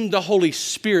blaspheme the Holy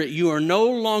Spirit, you are no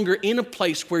longer in a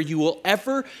place where you will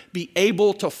ever be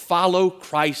able to follow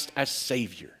Christ as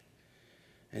Savior.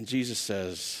 And Jesus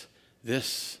says,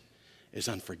 this is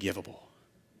unforgivable.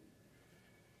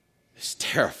 It's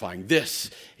terrifying. This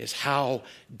is how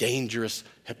dangerous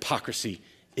hypocrisy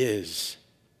is.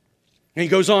 And he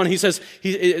goes on, he says,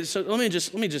 so let me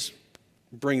just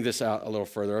bring this out a little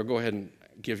further. I'll go ahead and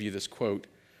give you this quote.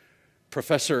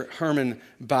 Professor Herman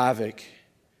Bavinck,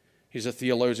 he's a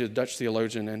theologian, a Dutch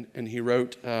theologian, and he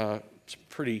wrote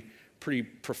pretty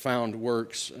profound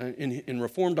works. In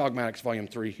Reformed Dogmatics, Volume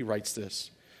 3, he writes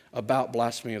this about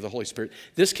blasphemy of the Holy Spirit.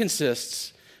 This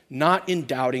consists not in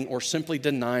doubting or simply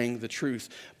denying the truth,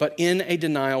 but in a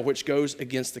denial which goes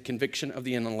against the conviction of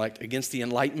the intellect, against the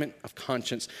enlightenment of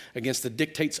conscience, against the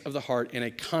dictates of the heart, in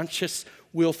a conscious,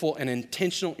 willful, and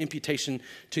intentional imputation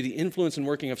to the influence and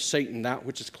working of Satan, that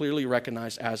which is clearly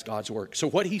recognized as God's work. So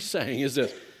what he's saying is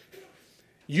this: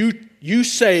 you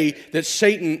say that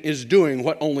Satan is doing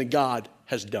what only God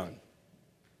has done.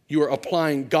 You are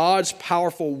applying God's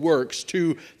powerful works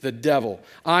to the devil.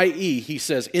 I.e., he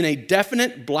says, in a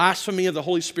definite blasphemy of the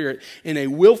Holy Spirit, in a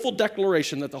willful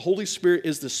declaration that the Holy Spirit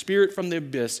is the Spirit from the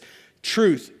abyss,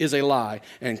 truth is a lie,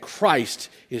 and Christ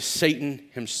is Satan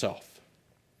himself.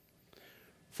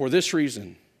 For this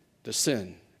reason, the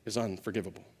sin is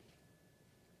unforgivable.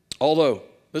 Although,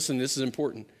 listen, this is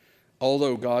important,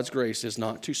 although God's grace is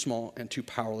not too small and too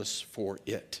powerless for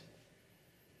it.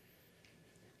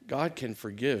 God can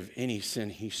forgive any sin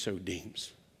he so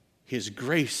deems. His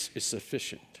grace is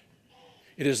sufficient.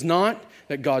 It is not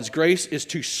that God's grace is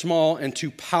too small and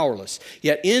too powerless.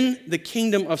 Yet in the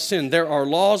kingdom of sin, there are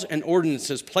laws and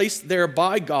ordinances placed there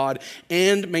by God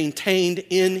and maintained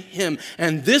in him.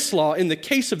 And this law, in the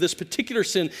case of this particular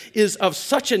sin, is of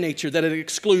such a nature that it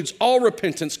excludes all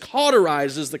repentance,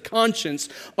 cauterizes the conscience,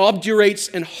 obdurates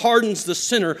and hardens the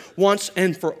sinner once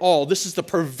and for all. This is the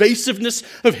pervasiveness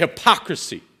of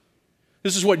hypocrisy.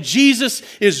 This is what Jesus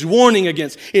is warning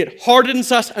against. It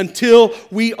hardens us until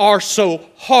we are so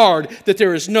hard that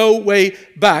there is no way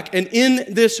back. And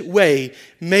in this way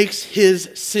makes his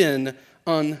sin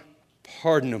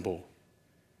unpardonable.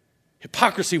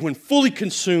 Hypocrisy, when fully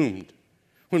consumed,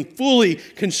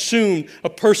 a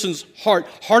person's heart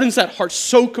hardens that heart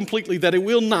so completely that it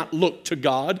will not look to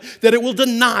God, that it will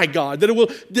deny God, that it will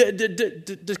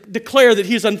declare that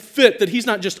he's unfit, that he's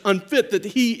not just unfit, that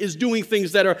he is doing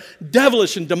things that are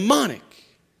devilish and demonic.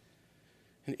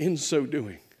 And in so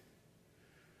doing,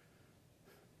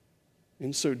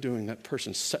 that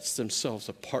person sets themselves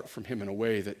apart from him in a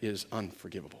way that is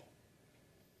unforgivable.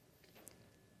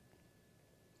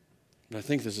 And I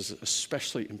think this is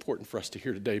especially important for us to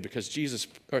hear today because Jesus,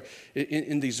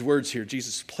 in these words here,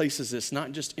 Jesus places this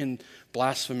not just in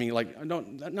blasphemy,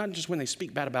 not just when they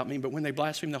speak bad about me, but when they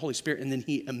blaspheme the Holy Spirit, and then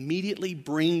he immediately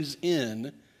brings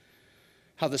in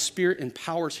how the Spirit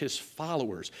empowers his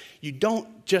followers. You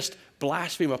don't just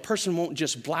blaspheme. A person won't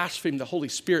just blaspheme the Holy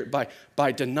Spirit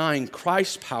by denying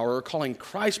Christ's power or calling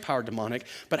Christ's power demonic,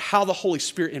 but how the Holy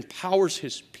Spirit empowers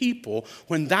his people.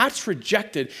 When that's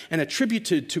rejected and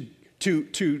attributed to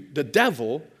the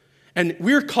devil, and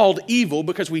we're called evil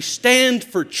because we stand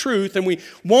for truth, and we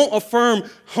won't affirm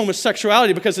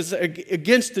homosexuality because it's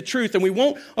against the truth, and we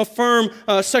won't affirm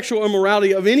sexual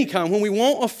immorality of any kind, when we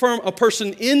won't affirm a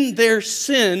person in their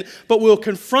sin, but we'll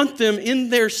confront them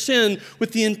in their sin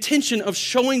with the intention of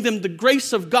showing them the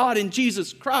grace of God in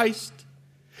Jesus Christ,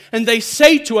 and they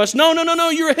say to us, no,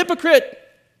 you're a hypocrite,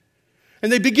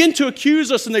 and they begin to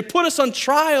accuse us, and they put us on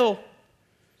trial.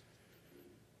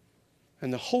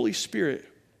 And the Holy Spirit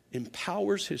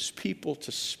empowers his people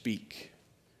to speak.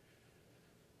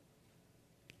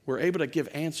 We're able to give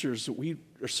answers that we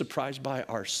are surprised by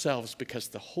ourselves because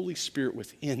the Holy Spirit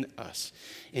within us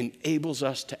enables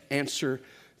us to answer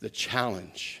the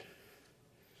challenge.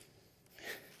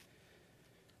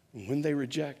 And when they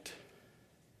reject,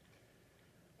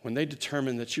 when they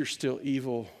determine that you're still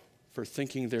evil for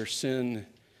thinking their sin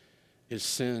is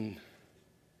sin,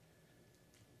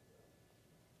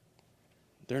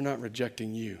 they're not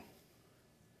rejecting you.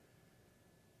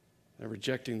 They're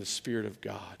rejecting the Spirit of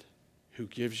God who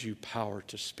gives you power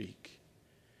to speak.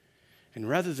 And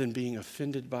rather than being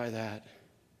offended by that,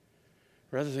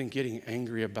 rather than getting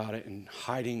angry about it and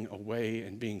hiding away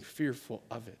and being fearful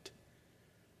of it,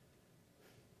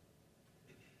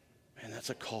 man,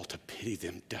 that's a call to pity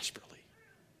them desperately,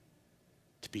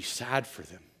 to be sad for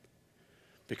them,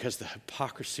 because the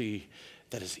hypocrisy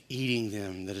that is eating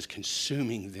them, that is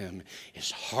consuming them,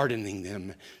 is hardening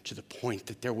them to the point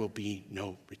that there will be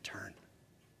no return.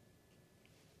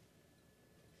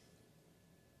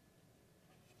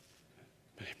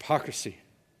 But hypocrisy,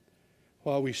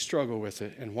 while we struggle with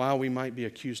it and while we might be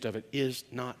accused of it, is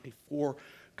not a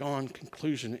foregone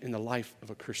conclusion in the life of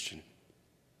a Christian.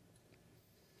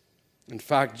 In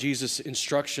fact, Jesus'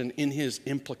 instruction in his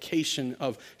implication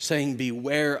of saying,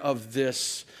 beware of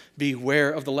this,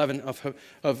 beware of the leaven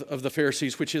of the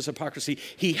Pharisees, which is hypocrisy,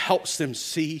 he helps them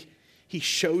see. He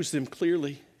shows them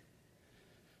clearly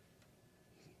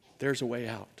there's a way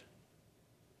out.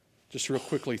 Just real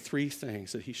quickly, 3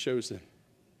 things that he shows them.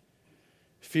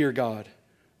 Fear God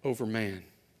over man.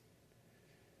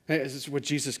 This is what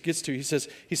Jesus gets to. He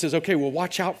says, okay, well,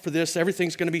 watch out for this.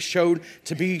 Everything's going to be showed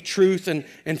to be truth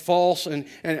and false, and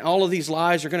all of these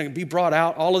lies are going to be brought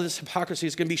out. All of this hypocrisy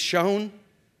is going to be shown.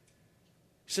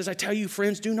 He says, I tell you,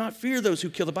 friends, do not fear those who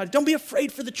kill the body. Don't be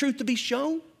afraid for the truth to be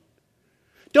shown.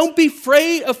 Don't be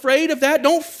afraid of that.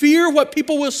 Don't fear what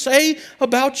people will say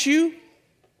about you,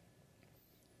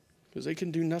 because they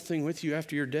can do nothing with you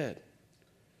after you're dead.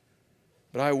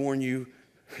 But I warn you,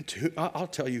 I'll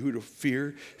tell you who to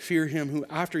fear. Fear him who,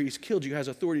 after he's killed you, has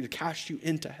authority to cast you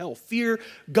into hell. Fear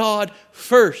God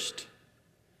first.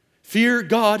 Fear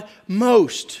God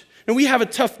most. And we have a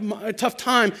tough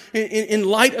time in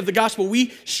light of the gospel.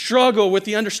 We struggle with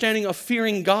the understanding of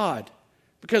fearing God,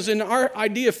 because in our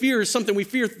idea of fear is something we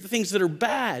fear things that are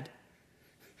bad.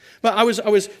 But I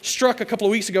was struck a couple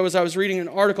of weeks ago as I was reading an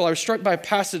article. I was struck by a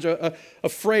passage, a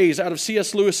phrase out of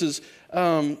C.S. Lewis's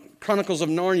Chronicles of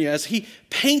Narnia, as he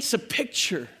paints a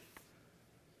picture.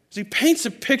 As he paints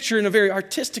a picture in a very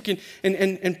artistic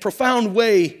and profound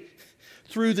way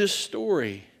through this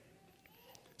story.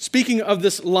 Speaking of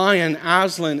this lion,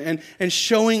 Aslan, and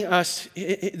showing us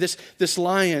this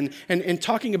lion, and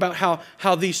talking about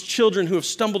how these children who have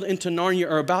stumbled into Narnia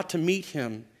are about to meet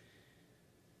him.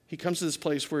 He comes to this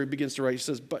place where he begins to write. He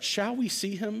says, but shall we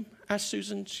see him? Asked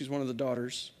Susan. She's one of the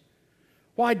daughters.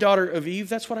 Why, daughter of Eve?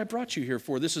 That's what I brought you here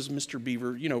for. This is Mr.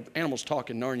 Beaver. You know, animals talk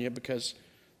in Narnia because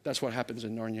that's what happens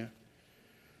in Narnia.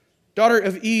 Daughter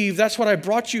of Eve, that's what I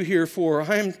brought you here for.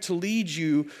 I am to lead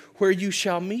you where you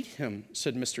shall meet him,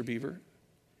 said Mr. Beaver.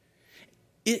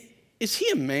 Is he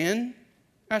a man?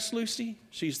 Asked Lucy.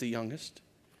 She's the youngest.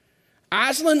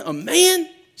 Aslan, a man?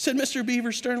 Said Mr.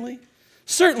 Beaver sternly.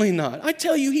 Certainly not. I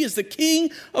tell you, he is the king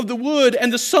of the wood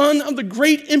and the son of the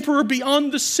great emperor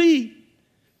beyond the sea.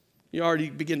 You already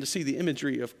begin to see the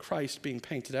imagery of Christ being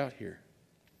painted out here.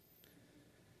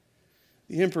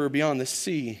 The emperor beyond the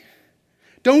sea.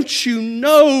 Don't you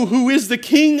know who is the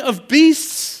king of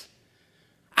beasts?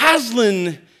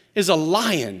 Aslan is a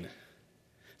lion.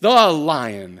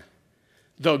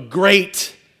 The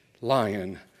great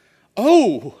lion.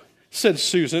 Oh, said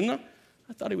Susan,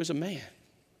 I thought he was a man.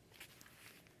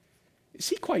 Is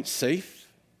he quite safe?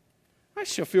 I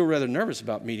shall feel rather nervous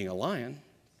about meeting a lion.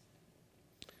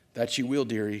 That you will,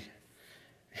 dearie,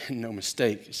 and no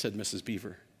mistake, said Mrs.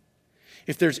 Beaver.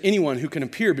 If there's anyone who can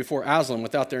appear before Aslan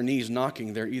without their knees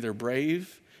knocking, they're either braver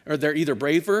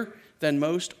than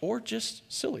most, or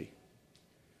just silly.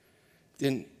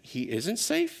 Then he isn't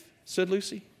safe, said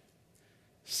Lucy.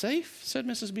 Safe, said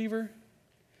Mrs. Beaver.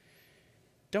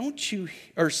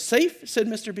 Safe, said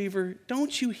Mr. Beaver.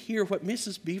 Don't you hear what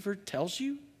Mrs. Beaver tells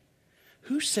you?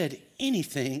 Who said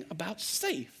anything about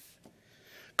safe?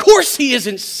 Of course he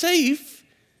isn't safe,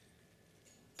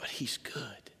 but he's good.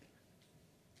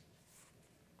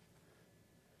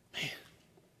 Man,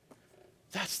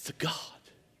 that's the God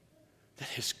that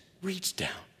has reached down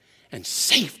and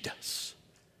saved us.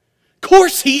 Of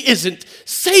course he isn't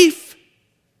safe.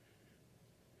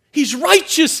 He's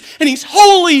righteous and he's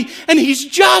holy and he's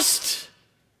just.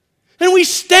 And we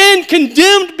stand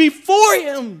condemned before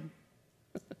him.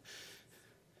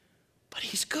 But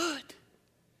he's good.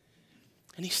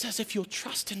 And he says, if you'll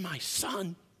trust in my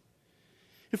son,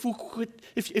 if you'll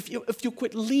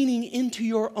quit leaning into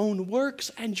your own works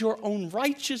and your own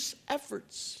righteous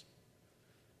efforts,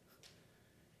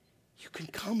 you can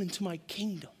come into my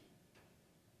kingdom.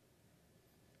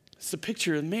 It's the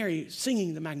picture of Mary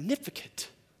singing the Magnificat.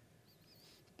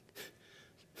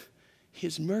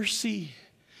 His mercy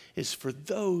is for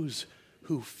those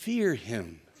who fear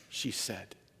him, she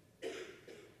said.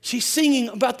 She's singing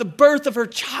about the birth of her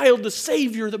child, the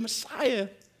Savior, the Messiah.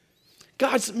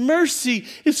 God's mercy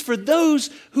is for those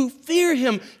who fear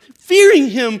Him. Fearing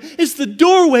Him is the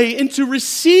doorway into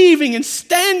receiving and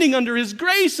standing under His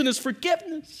grace and His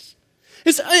forgiveness.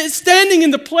 It's standing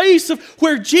in the place of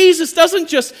where Jesus doesn't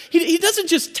just, He doesn't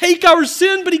just take our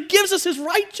sin, but He gives us His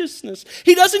righteousness.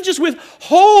 He doesn't just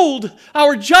withhold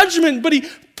our judgment, but He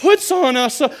puts on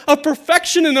us a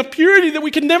perfection and a purity that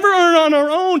we can never earn on our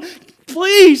own.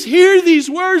 Please hear these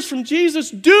words from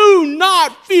Jesus. Do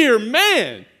not fear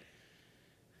man.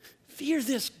 Fear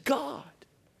this God,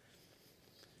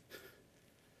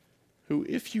 who,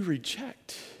 if you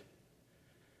reject,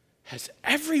 has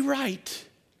every right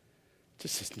to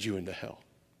send you into hell,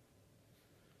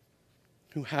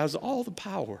 who has all the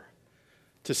power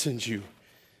to send you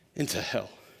into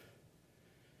hell.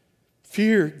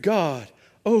 Fear God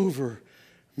over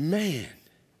man.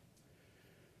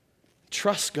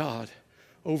 Trust God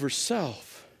over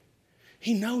self.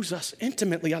 He knows us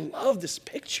intimately. I love this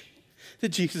picture that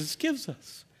Jesus gives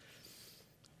us.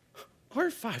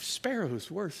 Aren't 5 sparrows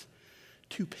worth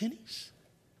 2 pennies?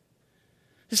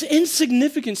 This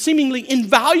insignificant, seemingly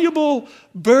invaluable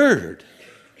bird,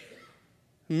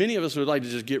 many of us would like to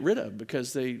just get rid of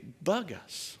because they bug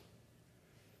us.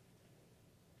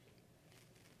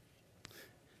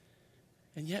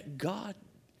 And yet God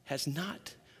has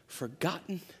not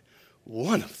forgotten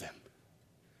one of them.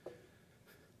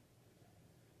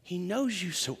 He knows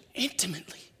you so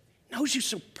intimately, knows you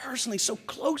so personally, so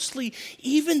closely.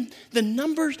 Even the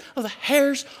numbers of the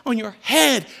hairs on your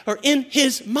head are in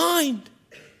His mind.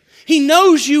 He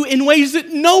knows you in ways that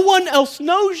no one else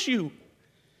knows you.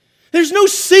 There's no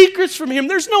secrets from Him.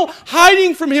 There's no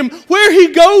hiding from Him. Where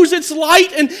He goes, it's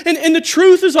light, and the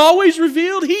truth is always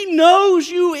revealed. He knows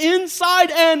you inside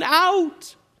and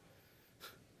out.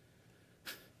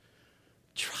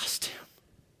 Trust Him.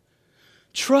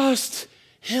 Trust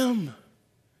Him.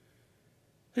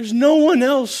 There's no one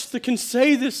else that can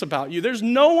say this about you. There's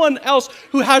no one else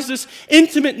who has this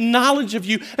intimate knowledge of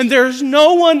you, and there's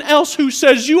no one else who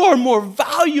says you are more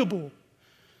valuable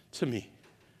to me.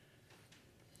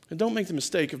 And don't make the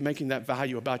mistake of making that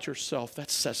value about yourself.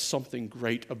 That says something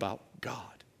great about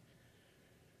God.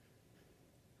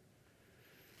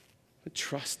 But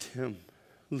trust Him.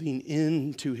 Lean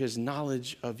into His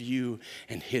knowledge of you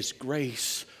and His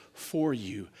grace for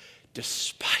you,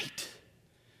 despite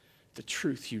the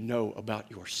truth you know about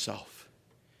yourself.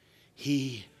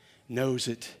 He knows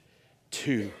it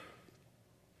too.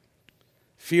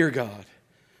 Fear God,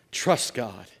 trust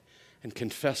God, and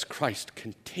confess Christ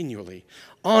continually.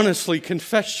 Honestly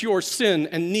confess your sin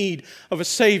and need of a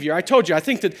Savior. I told you, I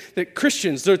think that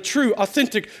Christians, the true,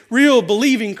 authentic, real,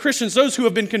 believing Christians, those who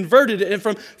have been converted and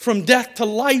from death to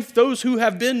life, those who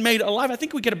have been made alive, I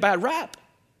think we get a bad rap.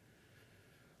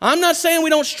 I'm not saying we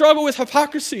don't struggle with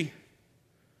hypocrisy.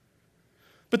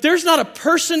 But there's not a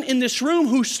person in this room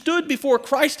who stood before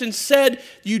Christ and said,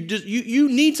 you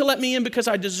need to let me in because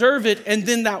I deserve it, and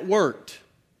then that worked.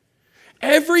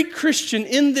 Every Christian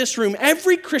in this room,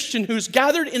 every Christian who's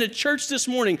gathered in a church this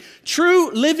morning, true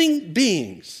living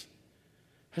beings,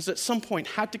 has at some point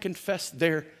had to confess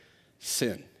their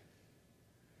sin.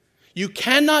 You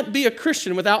cannot be a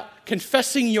Christian without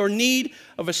confessing your need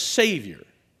of a Savior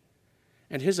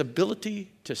and His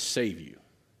ability to save you.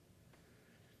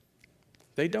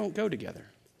 They don't go together.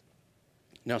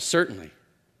 Now, certainly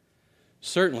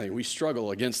we struggle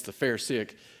against the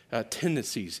Pharisaic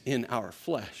tendencies in our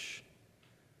flesh.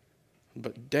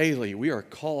 But daily we are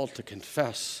called to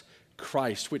confess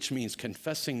Christ, which means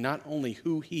confessing not only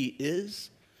who He is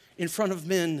in front of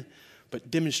men,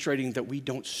 but demonstrating that we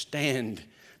don't stand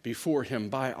before Him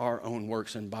by our own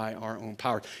works and by our own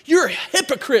power. You're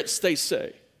hypocrites, they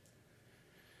say.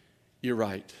 You're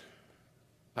right.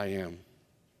 I am.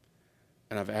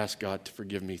 And I've asked God to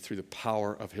forgive me through the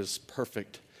power of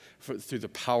through the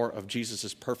power of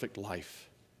Jesus' perfect life,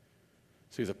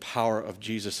 through the power of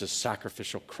Jesus'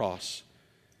 sacrificial cross,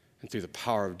 and through the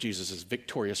power of Jesus'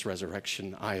 victorious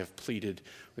resurrection. I have pleaded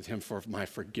with Him for my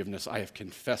forgiveness. I have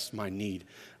confessed my need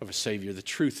of a Savior. The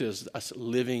truth is, us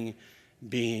living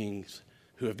beings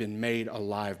who have been made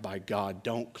alive by God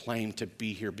don't claim to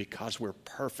be here because we're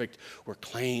perfect.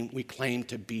 We claim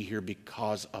to be here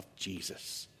because of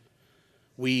Jesus.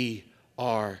 We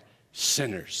are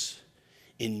sinners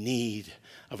in need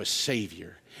of a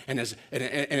Savior. And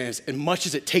as much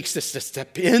as it takes us to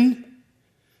step in,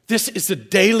 this is the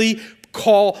daily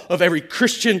call of every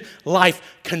Christian life.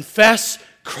 Confess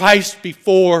Christ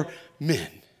before men.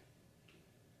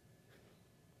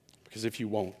 Because if you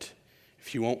won't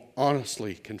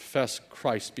honestly confess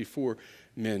Christ before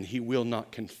men, He will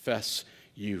not confess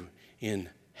you in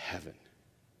heaven.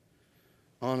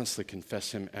 Honestly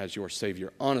confess him as your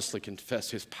Savior. Honestly confess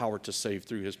his power to save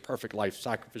through his perfect life,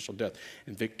 sacrificial death,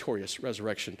 and victorious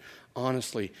resurrection.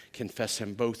 Honestly confess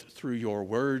him both through your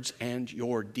words and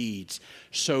your deeds,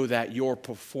 so that your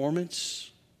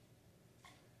performance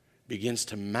begins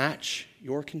to match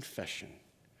your confession,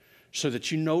 so that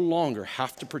you no longer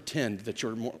have to pretend that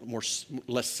you're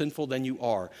less sinful than you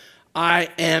are. I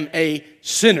am a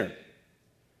sinner.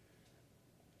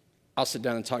 I'll sit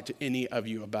down and talk to any of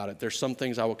you about it. There's some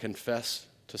things I will confess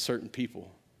to certain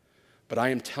people, but I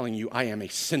am telling you, I am a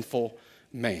sinful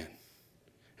man,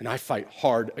 and I fight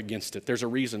hard against it. There's a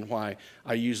reason why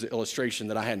I use the illustration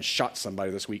that I hadn't shot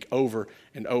somebody this week over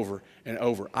and over and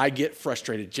over. I get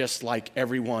frustrated just like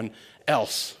everyone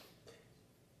else.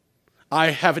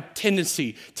 I have a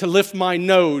tendency to lift my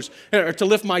nose, or to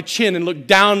lift my chin and look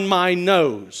down my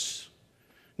nose.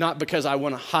 Not because I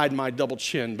want to hide my double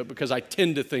chin, but because I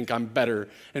tend to think I'm better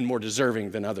and more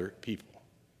deserving than other people.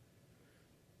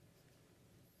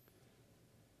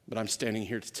 But I'm standing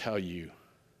here to tell you,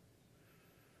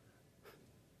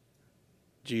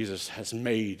 Jesus has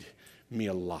made me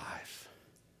alive.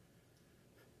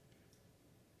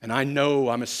 And I know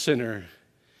I'm a sinner,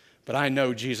 but I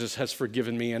know Jesus has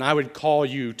forgiven me, and I would call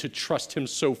you to trust him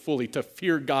so fully, to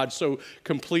fear God so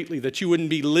completely that you wouldn't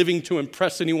be living to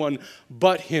impress anyone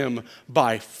but him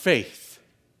by faith.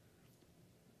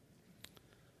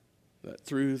 That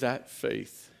through that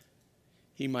faith,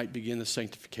 he might begin the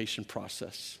sanctification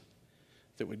process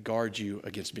that would guard you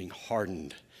against being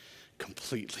hardened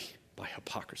completely by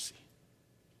hypocrisy.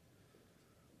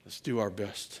 Let's do our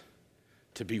best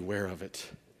to beware of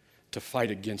it, to fight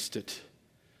against it.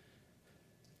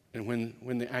 And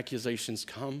when the accusations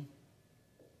come,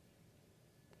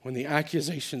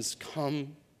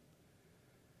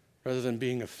 rather than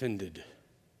being offended,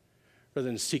 rather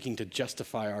than seeking to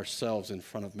justify ourselves in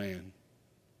front of man,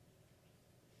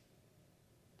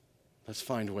 let's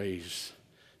find ways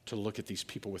to look at these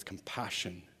people with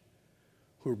compassion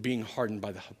who are being hardened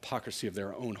by the hypocrisy of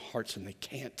their own hearts and they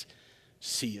can't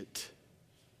see it.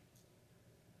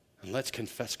 And let's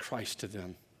confess Christ to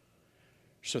them,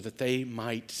 so that they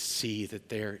might see that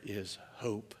there is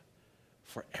hope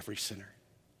for every sinner.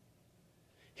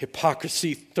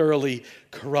 Hypocrisy thoroughly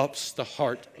corrupts the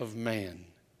heart of man,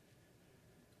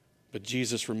 but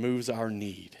Jesus removes our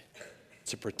need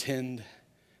to pretend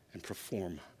and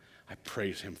perform. I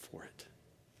praise him for it.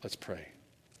 Let's pray.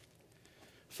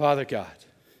 Father God,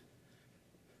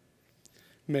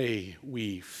 may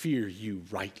we fear you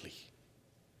rightly.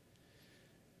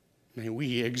 May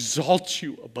we exalt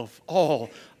you above all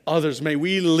others. May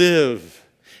we live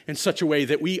in such a way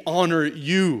that we honor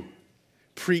you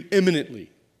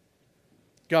preeminently.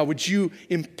 God, would you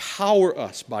empower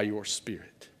us by your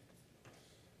Spirit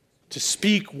to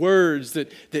speak words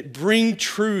that bring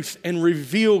truth and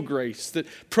reveal grace, that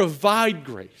provide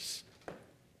grace.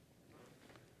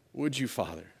 Would you,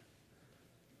 Father,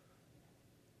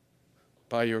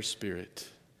 by your Spirit,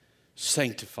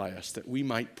 sanctify us that we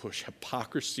might push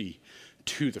hypocrisy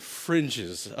to the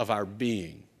fringes of our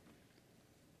being,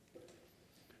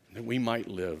 that we might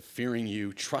live fearing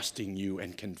you, trusting you,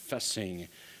 and confessing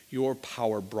your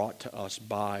power brought to us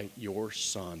by your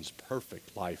Son's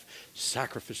perfect life,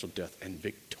 sacrificial death, and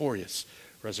victorious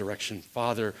resurrection.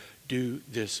 Father, do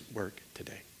this work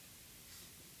today.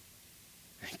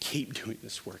 And keep doing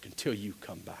this work until you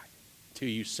come back, until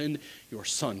you send your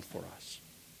Son for us.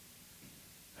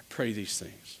 I pray these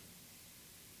things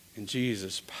in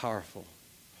Jesus' powerful,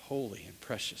 holy, and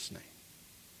precious name,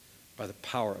 by the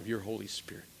power of your Holy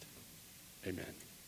Spirit. Amen.